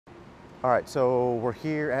All right, so we're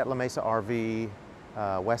here at LaMesa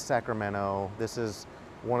RV, West Sacramento. This is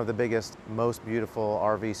one of the biggest, most beautiful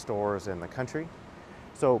RV stores in the country.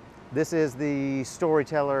 So this is the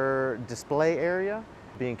Storyteller display area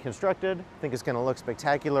being constructed. I think it's going to look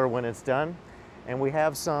spectacular when it's done. And we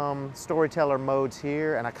have some Storyteller modes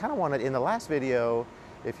here, and I kind of wanted, in the last video,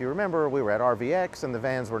 if you remember, we were at RVX and the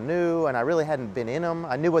vans were new and I really hadn't been in them.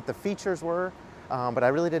 I knew what the features were, but I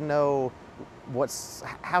really didn't know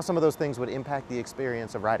how some of those things would impact the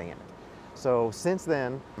experience of riding in it. So since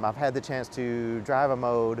then, I've had the chance to drive a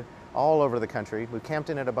mode all over the country. We've camped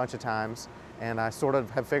in it a bunch of times, and I sort of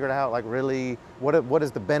have figured out like really what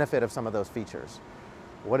is the benefit of some of those features?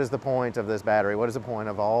 What is the point of this battery? What is the point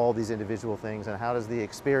of all these individual things, and how does the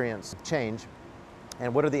experience change?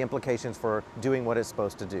 And what are the implications for doing what it's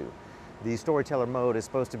supposed to do? The Storyteller mode is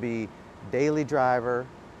supposed to be daily driver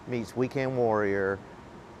meets weekend warrior,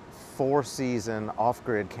 4-season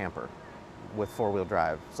off-grid camper with 4-wheel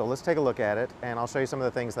drive. So let's take a look at it, and I'll show you some of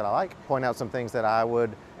the things that I like, point out some things that I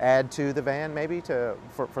would add to the van maybe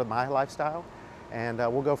for my lifestyle, and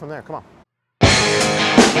we'll go from there. Come on.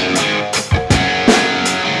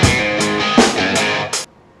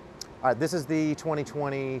 All right, this is the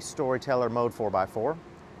 2020 Storyteller Mode 4x4,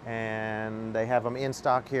 and they have them in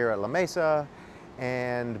stock here at LaMesa,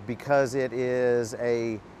 and because it is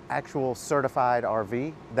a actual certified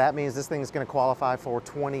RV, that means this thing is going to qualify for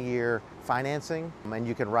 20-year financing, and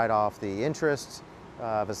you can write off the interest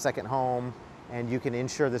of a second home, and you can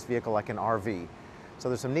insure this vehicle like an RV. So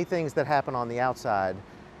there's some neat things that happen on the outside.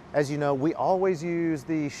 As you know, we always use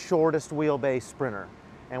the shortest wheelbase Sprinter,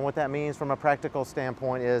 and what that means from a practical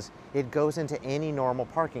standpoint is it goes into any normal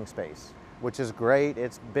parking space, which is great.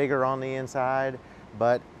 It's bigger on the inside,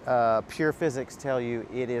 but pure physics tell you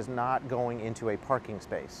it is not going into a parking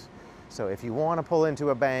space. So if you want to pull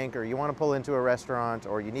into a bank, or you want to pull into a restaurant,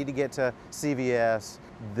 or you need to get to CVS,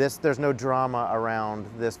 there's no drama around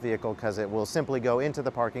this vehicle because it will simply go into the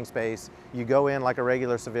parking space. You go in like a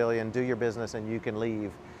regular civilian, do your business, and you can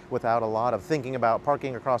leave without a lot of thinking about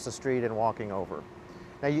parking across the street and walking over.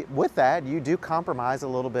 Now, with that, you do compromise a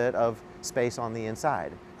little bit of space on the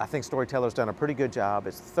inside. I think Storyteller's done a pretty good job.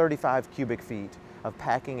 It's 35 cubic feet of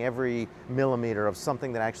packing every millimeter of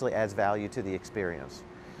something that actually adds value to the experience.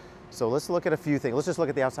 So let's look at a few things. Let's just look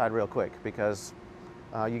at the outside real quick because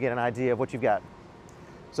you get an idea of what you've got.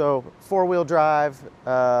 So 4-wheel drive,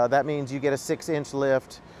 that means you get a 6-inch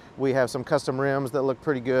lift. We have some custom rims that look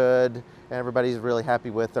pretty good, and everybody's really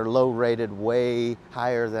happy with. They're low rated, way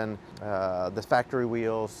higher than the factory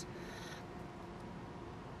wheels.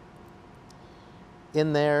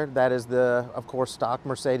 In there, that is the, of course, stock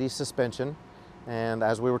Mercedes suspension. And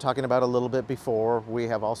as we were talking about a little bit before, we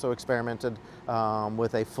have also experimented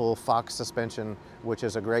with a full Fox suspension, which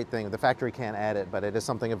is a great thing. The factory can't add it, but it is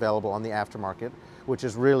something available on the aftermarket, which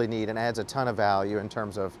is really neat and adds a ton of value in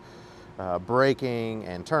terms of braking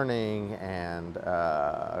and turning and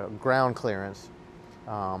ground clearance,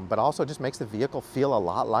 but also just makes the vehicle feel a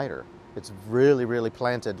lot lighter. It's really, really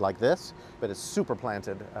planted like this, but it's super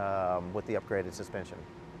planted with the upgraded suspension.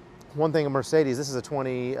 One thing of Mercedes, this is a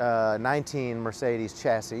 2019 Mercedes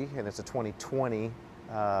chassis, and it's a 2020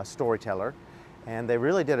 Storyteller. And they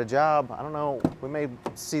really did a job. I don't know, we may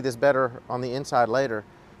see this better on the inside later,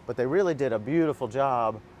 but they really did a beautiful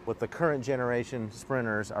job with the current generation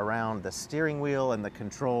Sprinters around the steering wheel and the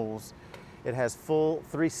controls. It has full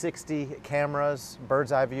 360 cameras,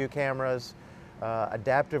 bird's eye view cameras,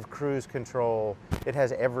 adaptive cruise control. It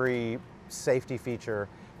has every safety feature,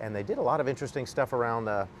 and they did a lot of interesting stuff around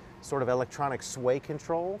the sort of electronic sway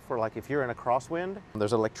control for like if you're in a crosswind.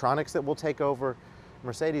 There's electronics that will take over.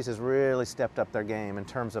 Mercedes has really stepped up their game in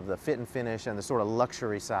terms of the fit and finish and the sort of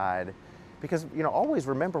luxury side. Because, you know, always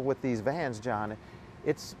remember with these vans, John,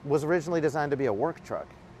 it was originally designed to be a work truck.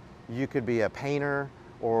 You could be a painter,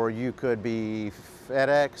 or you could be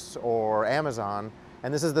FedEx or Amazon,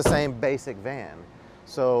 and this is the same basic van.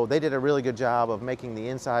 So they did a really good job of making the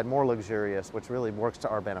inside more luxurious, which really works to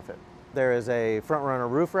our benefit. There is a front runner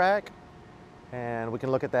roof rack, and we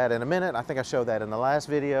can look at that in a minute. I think I showed that in the last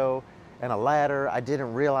video. And a ladder. I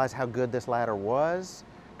didn't realize how good this ladder was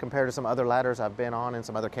compared to some other ladders I've been on in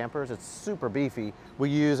some other campers. It's super beefy. We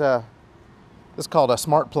use this is called a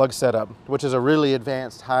smart plug setup, which is a really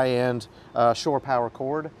advanced high-end shore power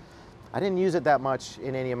cord. I didn't use it that much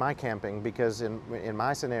in any of my camping because in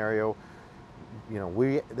my scenario, you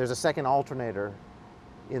know, there's a second alternator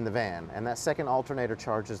in the van, and that second alternator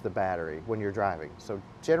charges the battery when you're driving. So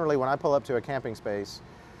generally when I pull up to a camping space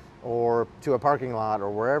or to a parking lot or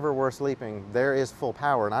wherever we're sleeping, there is full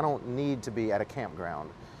power, and I don't need to be at a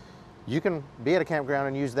campground. You can be at a campground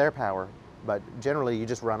and use their power, but generally you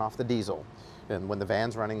just run off the diesel. And when the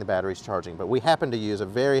van's running, the battery's charging. But we happen to use a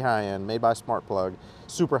very high-end, made by Smart Plug,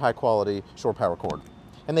 super high-quality shore power cord.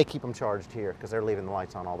 And they keep them charged here because they're leaving the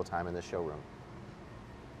lights on all the time in this showroom.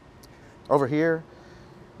 Over here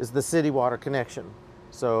is the city water connection.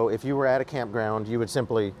 So if you were at a campground, you would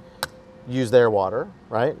simply use their water,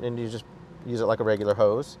 right? And you just use it like a regular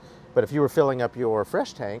hose. But if you were filling up your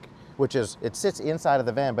fresh tank, which is, it sits inside of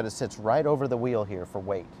the van, but it sits right over the wheel here for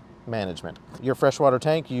weight management. Your freshwater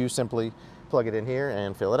tank, you simply plug it in here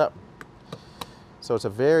and fill it up. So it's a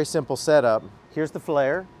very simple setup. Here's the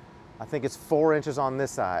flare. I think it's 4 inches on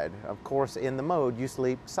this side. Of course, in the mode, you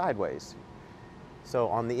sleep sideways. So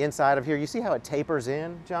on the inside of here, you see how it tapers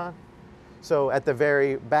in, John? So at the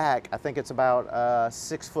very back, I think it's about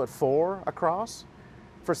 6'4" across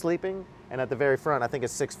for sleeping. And at the very front, I think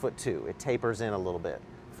it's 6'2". It tapers in a little bit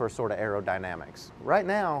for sort of aerodynamics. Right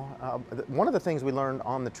now, one of the things we learned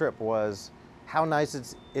on the trip was how nice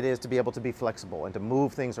it is to be able to be flexible and to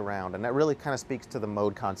move things around. And that really kind of speaks to the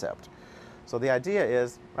mode concept. So the idea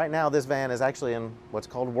is, right now this van is actually in what's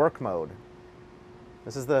called work mode.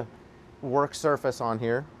 This is the work surface on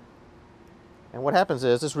here. And what happens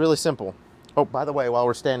is, it's really simple. Oh, by the way, while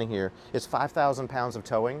we're standing here, it's 5,000 pounds of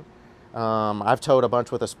towing. I've towed a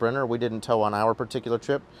bunch with a Sprinter. We didn't tow on our particular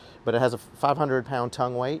trip, but it has a 500-pound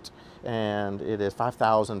tongue weight, and it is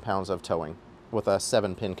 5,000 pounds of towing with a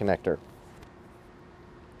 7-pin connector.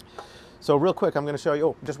 So real quick, I'm going to show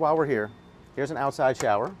you, just while we're here, here's an outside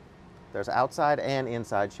shower. There's outside and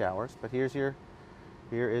inside showers, but here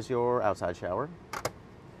is your outside shower.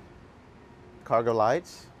 Cargo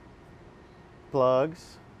lights,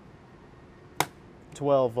 plugs,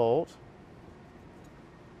 12 volt.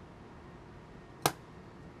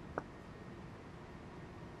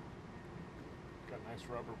 Got a nice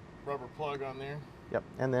rubber plug on there. Yep,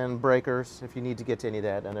 and then breakers if you need to get to any of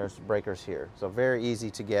that, and there's breakers here. So very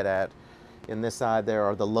easy to get at. In this side there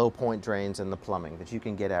are the low point drains and the plumbing that you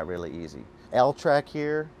can get at really easy. L-track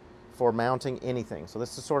here for mounting anything. So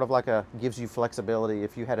this is sort of like gives you flexibility.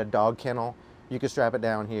 If you had a dog kennel, you could strap it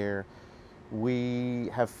down here. We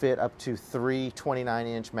have fit up to 3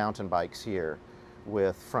 29-inch mountain bikes here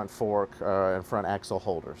with front fork and front axle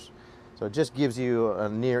holders. So it just gives you a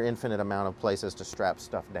near infinite amount of places to strap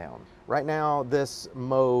stuff down. Right now, this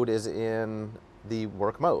mode is in the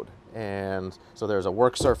work mode. And so there's a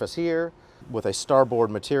work surface here with a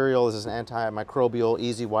starboard material. This is an antimicrobial,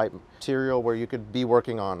 easy wipe material where you could be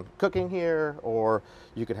working on cooking here, or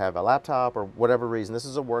you could have a laptop or whatever reason. This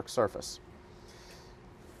is a work surface.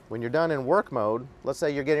 When you're done in work mode, let's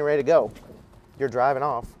say you're getting ready to go, you're driving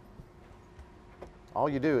off. All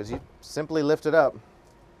you do is you simply lift it up,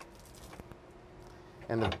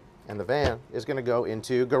 and the van is going to go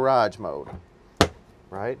into garage mode,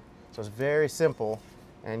 right? So it's very simple,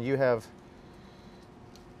 and you have,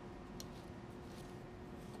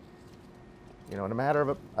 in a matter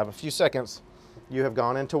of a few seconds, you have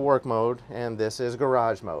gone into work mode, and this is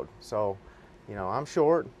garage mode. So, I'm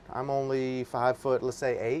short. I'm only 5 foot, let's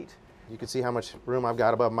say 8. You can see how much room I've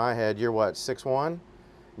got above my head. You're what, 6'1"?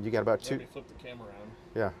 You got about 2. Let me flip the camera around.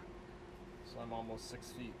 Yeah. So I'm almost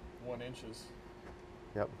 6 feet 1 inches.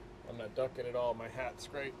 Yep. I'm not ducking at all. My hat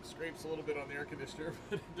scrapes a little bit on the air conditioner,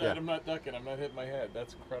 but Yeah. I'm not ducking. I'm not hitting my head.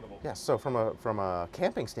 That's incredible. Yeah, so from a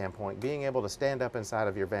camping standpoint, being able to stand up inside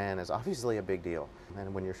of your van is obviously a big deal.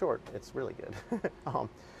 And when you're short, it's really good.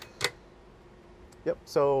 Yep,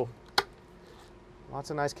 so lots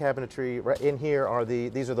of nice cabinetry. Right in here are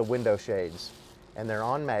these are the window shades, and they're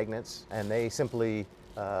on magnets, and they simply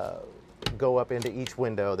go up into each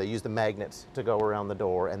window. They use the magnets to go around the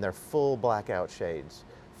door, and they're full blackout shades,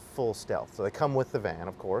 full stealth. So they come with the van,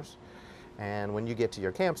 of course. And when you get to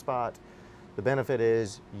your camp spot, the benefit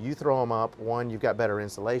is you throw them up. 1, you've got better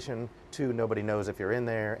insulation. 2, nobody knows if you're in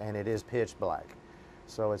there, and it is pitch black.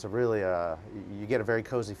 So it's a really, you get a very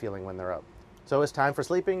cozy feeling when they're up. So it's time for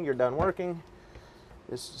sleeping. You're done working.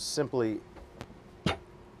 It's simply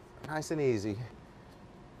nice and easy.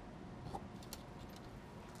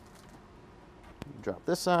 Drop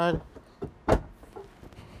this side.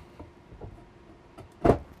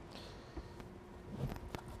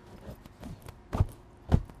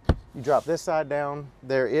 You drop this side down.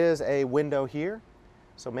 There is a window here.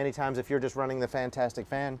 So many times if you're just running the Fantastic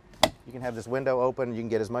fan, you can have this window open. You can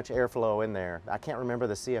get as much airflow in there. I can't remember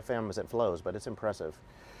the CFM as it flows, but it's impressive.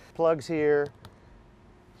 Plugs here.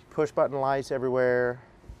 Push button lights everywhere.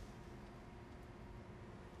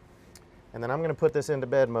 And then I'm going to put this into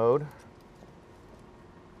bed mode,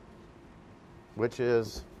 which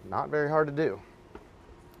is not very hard to do.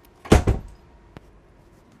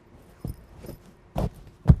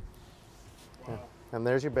 Wow. And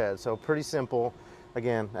there's your bed. So pretty simple.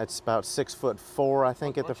 Again, that's about 6'4", I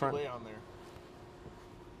think, at the front. Lay on there.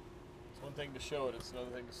 It's one thing to show it, it's another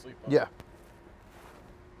thing to sleep on. Yeah.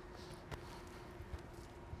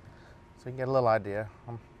 So you can get a little idea.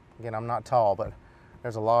 Again, I'm not tall, but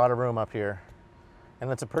there's a lot of room up here. And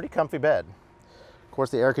it's a pretty comfy bed. Of course,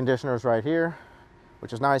 the air conditioner is right here,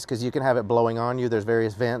 which is nice because you can have it blowing on you. There's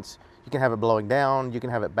various vents. You can have it blowing down. You can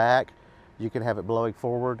have it back. You can have it blowing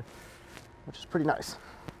forward, which is pretty nice.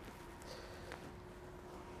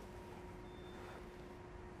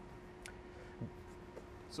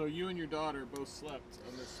 So you and your daughter both slept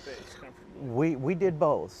on this space comfortably? We did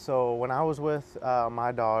both. So when I was with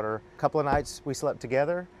my daughter, a couple of nights we slept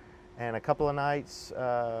together, and a couple of nights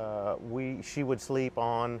she would sleep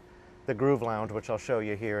on the Groove Lounge, which I'll show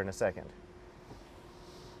you here in a second.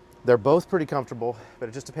 They're both pretty comfortable, but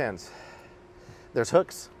it just depends. There's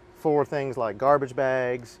hooks for things like garbage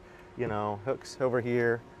bags, you know, hooks over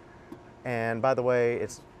here. And by the way,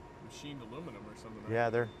 it's machined aluminum or something. Right? Yeah,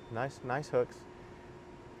 they're nice hooks.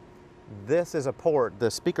 This is a port.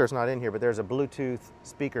 The speaker's not in here, but there's a Bluetooth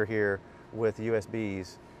speaker here with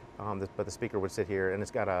USBs. But the speaker would sit here, and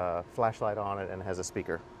it's got a flashlight on it and it has a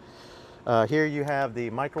speaker. Here you have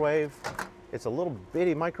the microwave. It's a little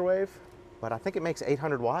bitty microwave, but I think it makes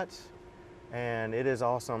 800 watts, and it is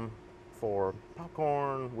awesome for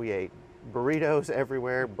popcorn. We ate burritos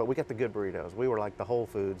everywhere, but we got the good burritos. We were like the Whole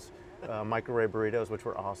Foods microwave burritos, which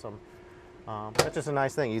were awesome. That's just a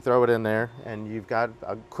nice thing. You throw it in there and you've got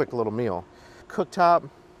a quick little meal. Cooktop,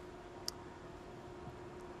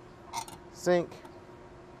 sink,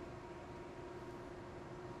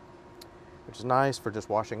 which is nice for just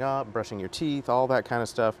washing up, brushing your teeth, all that kind of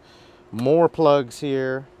stuff. More plugs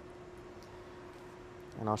here.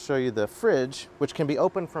 And I'll show you the fridge, which can be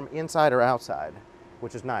opened from inside or outside,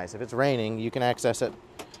 which is nice. If it's raining, you can access it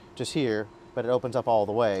just here, but it opens up all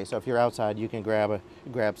the way. So if you're outside, you can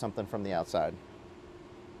grab something from the outside.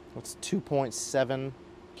 It's 2.7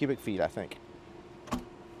 cubic feet, I think.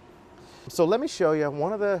 So let me show you,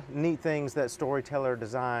 one of the neat things that Storyteller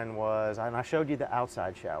designed was, and I showed you the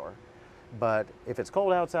outside shower, but if it's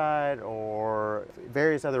cold outside or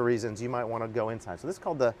various other reasons, you might want to go inside. So this is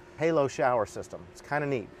called the Halo shower system. It's kind of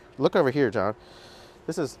neat. Look over here, John.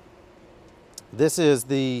 This is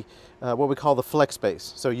the what we call the flex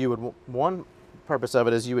space. So you would, one purpose of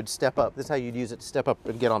it is you would step up. This is how you'd use it to step up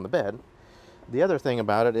and get on the bed. The other thing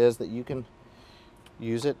about it is that you can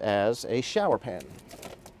use it as a shower pan,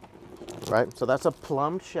 right? So that's a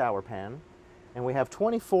plumbed shower pan, and we have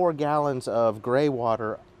 24 gallons of gray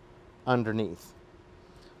water underneath.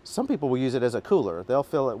 Some people will use it as a cooler. They'll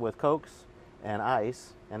fill it with Cokes and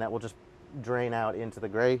ice, and that will just drain out into the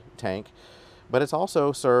gray tank. But it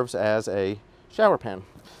also serves as a shower pan.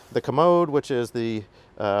 The commode, which is the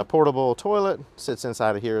portable toilet, sits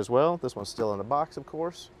inside of here as well. This one's still in the box, of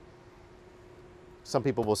course. Some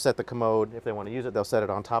people will set the commode, if they want to use it, they'll set it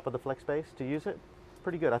on top of the flex space to use it. It's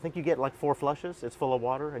pretty good. I think you get like 4 flushes. It's full of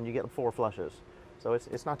water, and you get 4 flushes. So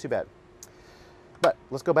it's not too bad. But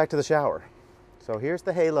let's go back to the shower. So here's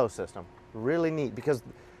the Halo system. Really neat, because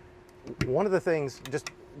one of the things,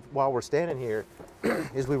 just while we're standing here,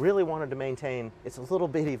 is we really wanted to maintain, it's a little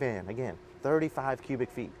bitty van, again, 35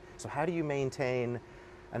 cubic feet. So how do you maintain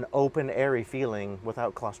an open, airy feeling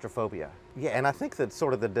without claustrophobia? Yeah, and I think that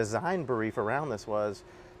sort of the design brief around this was,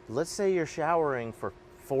 let's say you're showering for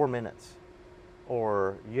 4 minutes,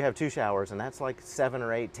 or you have 2 showers, and that's like 7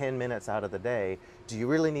 or 8, 10 minutes out of the day. Do you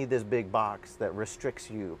really need this big box that restricts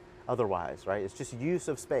you otherwise, right? It's just use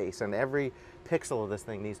of space, and every pixel of this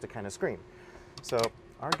thing needs to kind of scream. So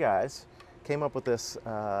our guys came up with this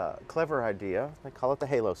clever idea. They call it the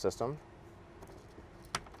Halo system.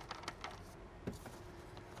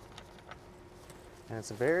 And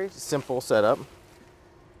it's a very simple setup.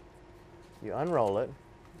 You unroll it,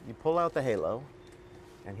 you pull out the Halo,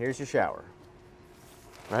 and here's your shower,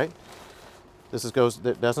 right? This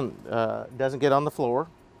doesn't get on the floor,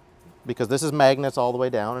 because this is magnets all the way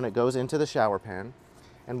down, and it goes into the shower pan.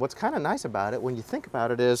 And what's kind of nice about it, when you think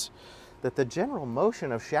about it, is that the general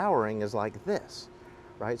motion of showering is like this,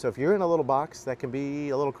 right? So if you're in a little box that can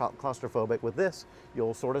be a little claustrophobic, with this,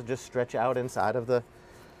 you'll sort of just stretch out inside of the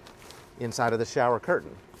shower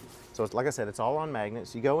curtain. So it's, like I said, it's all on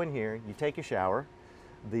magnets. You go in here, you take your shower.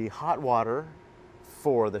 The hot water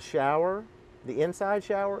for the shower, the inside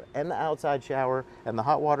shower and the outside shower, and the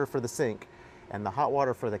hot water for the sink and the hot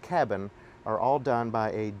water for the cabin are all done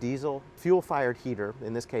by a diesel fuel-fired heater.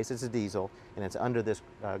 In this case, it's a diesel, and it's under this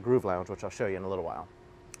Groove Lounge, which I'll show you in a little while.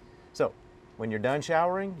 So when you're done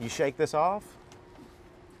showering, you shake this off.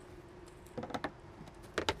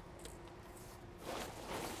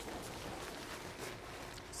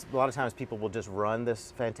 a lot of times people will just run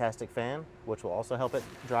this fantastic fan, which will also help it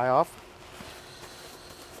dry off.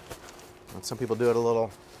 And some people do it a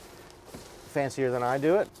little fancier than I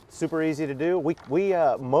do it. Super easy to do. We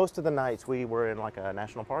most of the nights we were in like a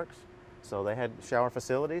national parks, so they had shower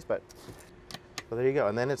facilities, but there you go.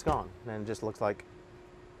 And then it's gone, and it just looks like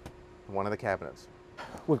one of the cabinets.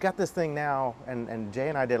 We've got this thing now, and Jay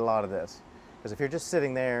and I did a lot of this, because if you're just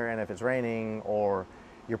sitting there and if it's raining or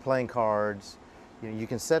you're playing cards, you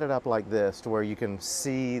can set it up like this to where you can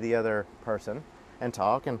see the other person and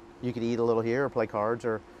talk, and you could eat a little here or play cards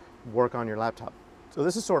or work on your laptop. So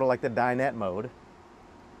this is sort of like the dinette mode,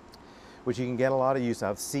 which you can get a lot of use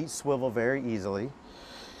of. Seats swivel very easily.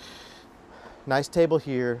 Nice table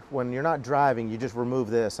here. When you're not driving, you just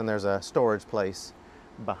remove this and there's a storage place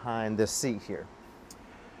behind this seat here.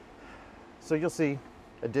 So you'll see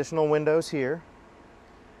additional windows here,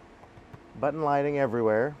 button lighting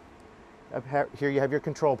everywhere. Up here you have your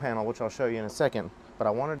control panel, which I'll show you in a second, but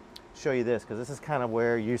I want to show you this because this is kind of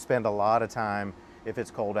where you spend a lot of time if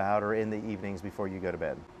it's cold out or in the evenings before you go to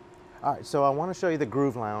bed. All right, so I want to show you the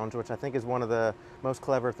Groove Lounge, which I think is one of the most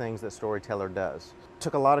clever things that Storyteller does. It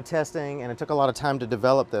took a lot of testing and it took a lot of time to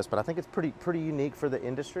develop this, but I think it's pretty unique for the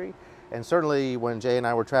industry. And certainly when Jay and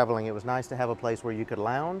I were traveling, it was nice to have a place where you could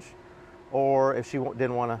lounge, or if she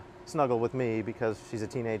didn't want to snuggle with me because she's a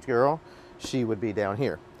teenage girl, she would be down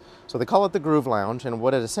here. So they call it the Groove Lounge, and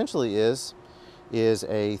what it essentially is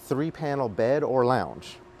a 3-panel bed or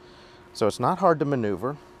lounge. So it's not hard to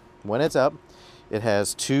maneuver. When it's up, it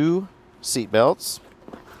has 2 seat belts,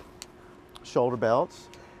 shoulder belts,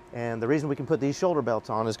 and the reason we can put these shoulder belts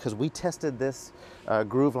on is because we tested this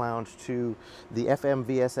Groove Lounge to the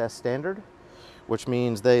FMVSS standard, which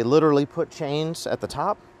means they literally put chains at the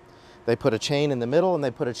top, they put a chain in the middle, and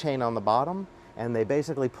they put a chain on the bottom, and they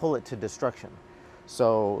basically pull it to destruction.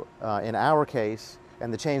 So in our case,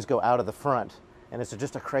 and the chains go out of the front, and it's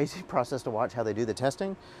just a crazy process to watch how they do the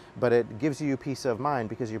testing, but it gives you peace of mind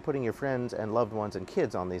because you're putting your friends and loved ones and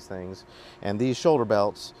kids on these things. And these shoulder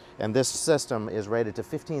belts and this system is rated to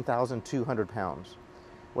 15,200 pounds.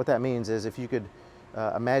 What that means is if you could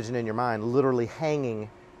imagine in your mind literally hanging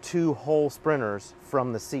 2 whole sprinters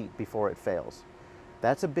from the seat before it fails.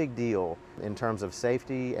 That's a big deal in terms of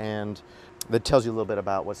safety, and that tells you a little bit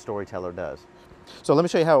about what Storyteller does. So let me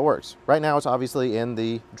show you how it works. Right now it's obviously in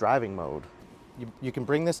the driving mode. You can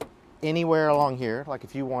bring this anywhere along here. Like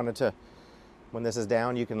if you wanted to, when this is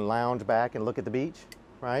down, you can lounge back and look at the beach,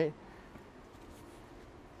 right?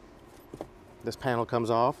 This panel comes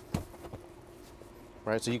off,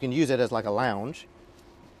 right? So you can use it as like a lounge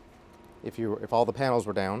if all the panels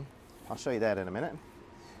were down. I'll show you that in a minute.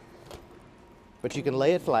 But you can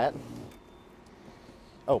lay it flat.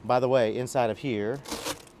 Oh, by the way, inside of here,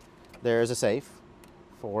 there is a safe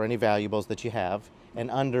for any valuables that you have. And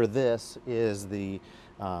under this is the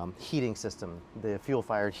heating system. The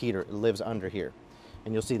fuel-fired heater lives under here.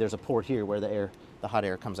 And you'll see there's a port here where the hot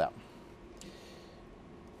air comes out.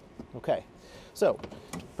 Okay, so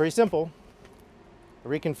pretty simple.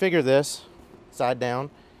 Reconfigure this side down.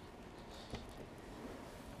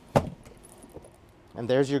 And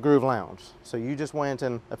there's your Groove Lounge. So you just went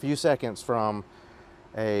in a few seconds from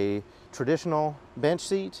a traditional bench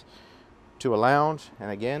seat to a lounge. And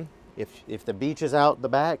again, if the beach is out the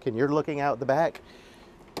back and you're looking out the back,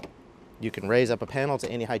 you can raise up a panel to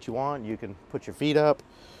any height you want. You can put your feet up,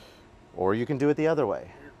 or you can do it the other way.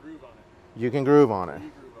 You can groove on it.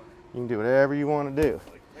 You can do whatever you want to do.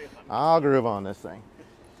 I'll groove on this thing.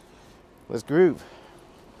 Let's groove.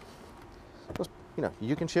 You know,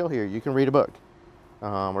 you can chill here. You can read a book.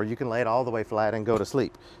 Or you can lay it all the way flat and go to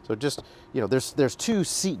sleep. So just, you know, there's 2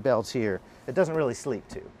 seat belts here. It doesn't really sleep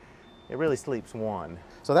 2. It really sleeps 1.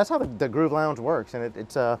 So that's how the Groove Lounge works, and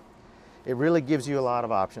it really gives you a lot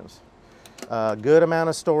of options. Good amount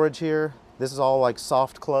of storage here. This is all like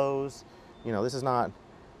soft close. You know, this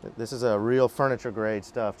is a real furniture grade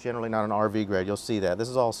stuff, generally not an RV grade. You'll see that. This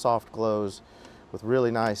is all soft close with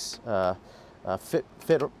really nice hardware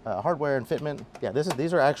and fitment. Yeah,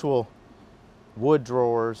 these are actual wood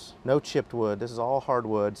drawers, no chipped wood. This is all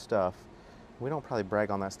hardwood stuff. We don't probably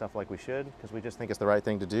brag on that stuff like we should because we just think it's the right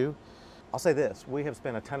thing to do. I'll say this, we have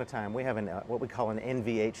spent a ton of time. We have what we call an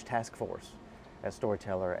NVH task force at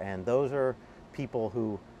Storyteller, and those are people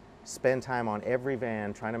who spend time on every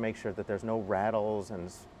van trying to make sure that there's no rattles and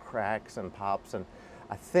cracks and pops, and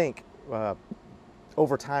I think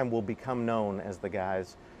over time we'll become known as the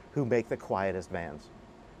guys who make the quietest vans.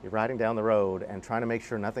 You're riding down the road and trying to make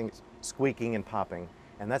sure nothing's squeaking and popping,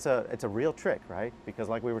 and it's a real trick, right? Because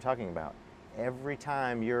like we were talking about, every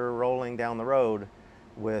time you're rolling down the road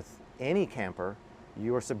with any camper,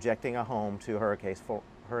 you are subjecting a home to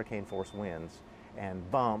hurricane force winds and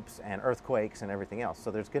bumps and earthquakes and everything else.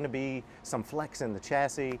 So there's going to be some flex in the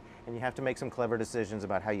chassis, and you have to make some clever decisions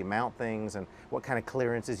about how you mount things and what kind of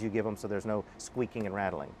clearances you give them so there's no squeaking and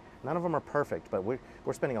rattling. None of them are perfect, but we're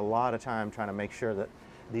spending a lot of time trying to make sure that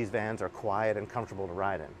these vans are quiet and comfortable to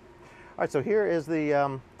ride in. All right, so here is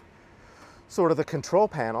the sort of the control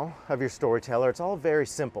panel of your Storyteller. It's all very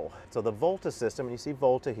simple. So the Volta system, and you see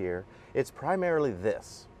Volta here, it's primarily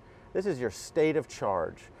this. This is your state of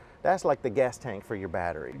charge. That's like the gas tank for your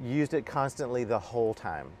battery. You used it constantly the whole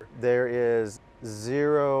time. There is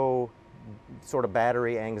zero sort of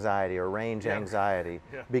battery anxiety or range anxiety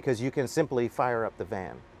because you can simply fire up the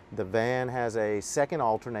van. The van has a second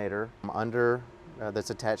alternator under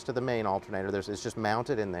that's attached to the main alternator. It's just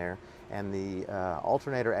mounted in there, and the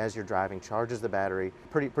alternator, as you're driving, charges the battery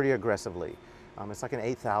pretty aggressively. It's like an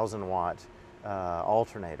 8,000 watt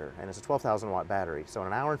alternator, and it's a 12,000 watt battery. So in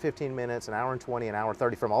an hour and 15 minutes, an hour and 20, an hour and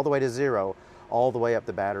 30, from all the way to zero, all the way up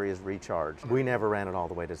the battery is recharged. We never ran it all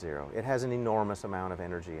the way to zero. It has an enormous amount of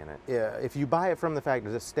energy in it. If you buy it from the factory,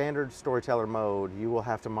 the standard Storyteller mode, you will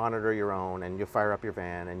have to monitor your own, and you'll fire up your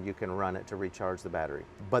van and you can run it to recharge the battery.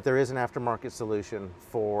 But there is an aftermarket solution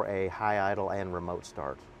for a high idle and remote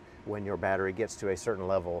start. When your battery gets to a certain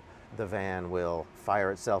level, the van will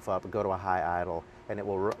fire itself up, go to a high idle, and it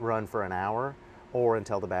will run for an hour or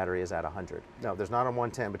until the battery is at 100. No, there's not on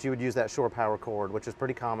 110, but you would use that shore power cord, which is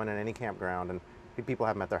pretty common in any campground, and people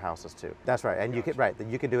have them at their houses too. That's right, and you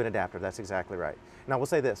can do an adapter. That's exactly right. Now we'll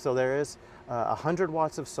say this, so there is 100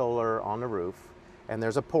 watts of solar on the roof, and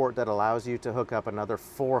there's a port that allows you to hook up another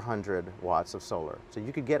 400 watts of solar. So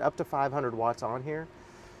you could get up to 500 watts on here.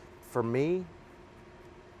 For me,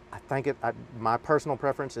 I think my personal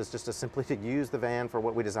preference is just to simply to use the van for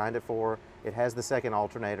what we designed it for. It has the second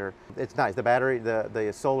alternator. It's nice. The battery,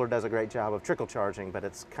 the solar does a great job of trickle charging, but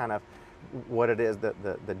it's kind of what it is.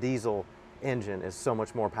 The diesel engine is so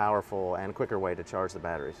much more powerful and quicker way to charge the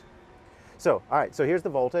batteries. So, all right, so here's the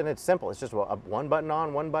Volta, and it's simple. It's just one button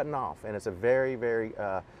on, one button off, and it's a very, very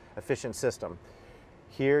efficient system.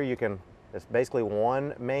 Here you can, it's basically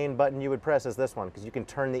one main button you would press is this one, because you can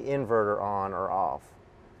turn the inverter on or off.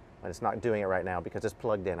 And it's not doing it right now because it's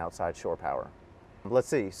plugged in outside shore power. Let's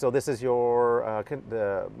see, so this is your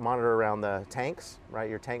the monitor around the tanks, right?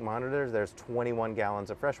 Your tank monitors. There's 21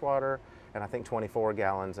 gallons of fresh water and I think 24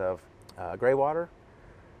 gallons of gray water.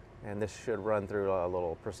 And this should run through a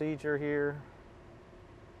little procedure here.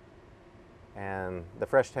 And the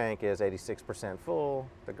fresh tank is 86% full,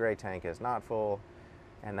 the gray tank is not full,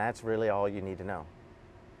 and that's really all you need to know.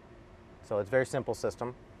 So it's a very simple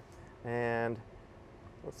system. And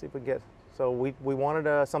let's see if we get, so we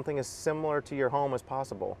wanted something as similar to your home as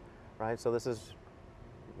possible, right? So this is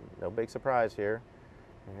no big surprise here.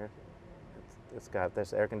 It's got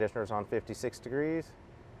this air conditioner's on 56 degrees.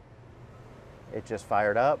 It just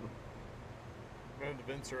fired up. And the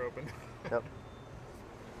vents are open. Yep.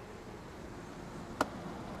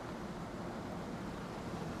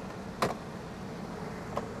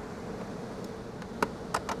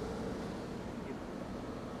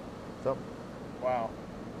 So. Wow.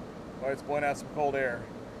 Well, it's blowing out some cold air.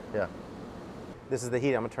 Yeah. This is the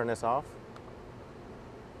heat. I'm going to turn this off.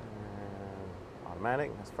 And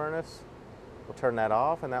automatic, that's furnace. We'll turn that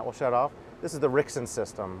off and that will shut off. This is the Rixson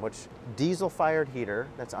system, which diesel-fired heater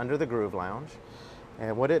that's under the Groove Lounge.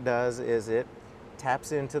 And what it does is it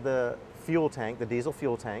taps into the fuel tank, the diesel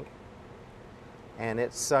fuel tank, and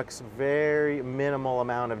it sucks very minimal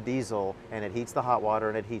amount of diesel, and it heats the hot water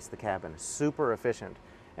and it heats the cabin. Super efficient,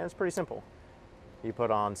 and it's pretty simple. You put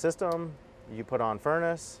on system, you put on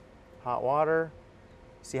furnace, hot water.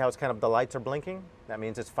 See how it's kind of, the lights are blinking? That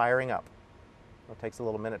means it's firing up. It takes a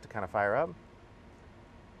little minute to kind of fire up.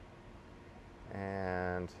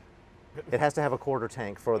 And it has to have a quarter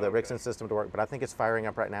tank for the Rixson system to work, but I think it's firing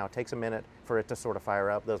up right now. It takes a minute for it to sort of fire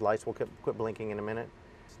up. Those lights will quit blinking in a minute.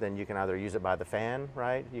 So then you can either use it by the fan,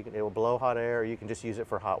 right? It will blow hot air, or you can just use it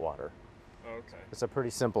for hot water. Okay. It's a pretty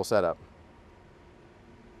simple setup.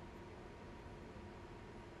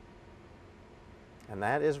 And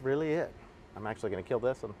that is really it. I'm actually going to kill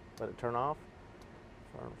this and let it turn off.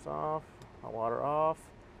 Furnace off, hot water off.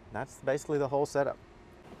 That's basically the whole setup.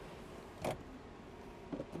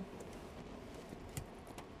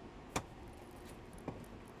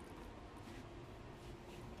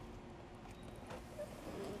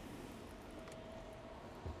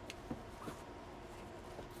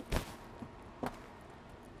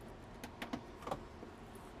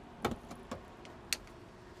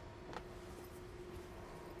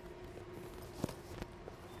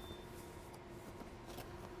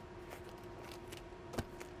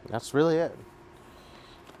 That's really it.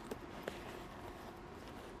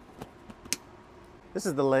 This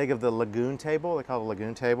is the leg of the lagoon table. They call it a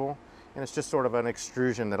lagoon table. And it's just sort of an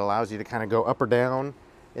extrusion that allows you to kind of go up or down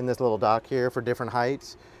in this little dock here for different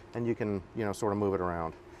heights. And you can, you know, sort of move it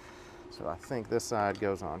around. So I think this side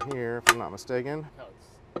goes on here, if I'm not mistaken.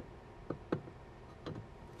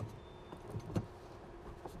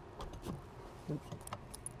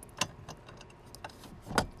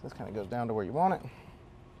 This kind of goes down to where you want it.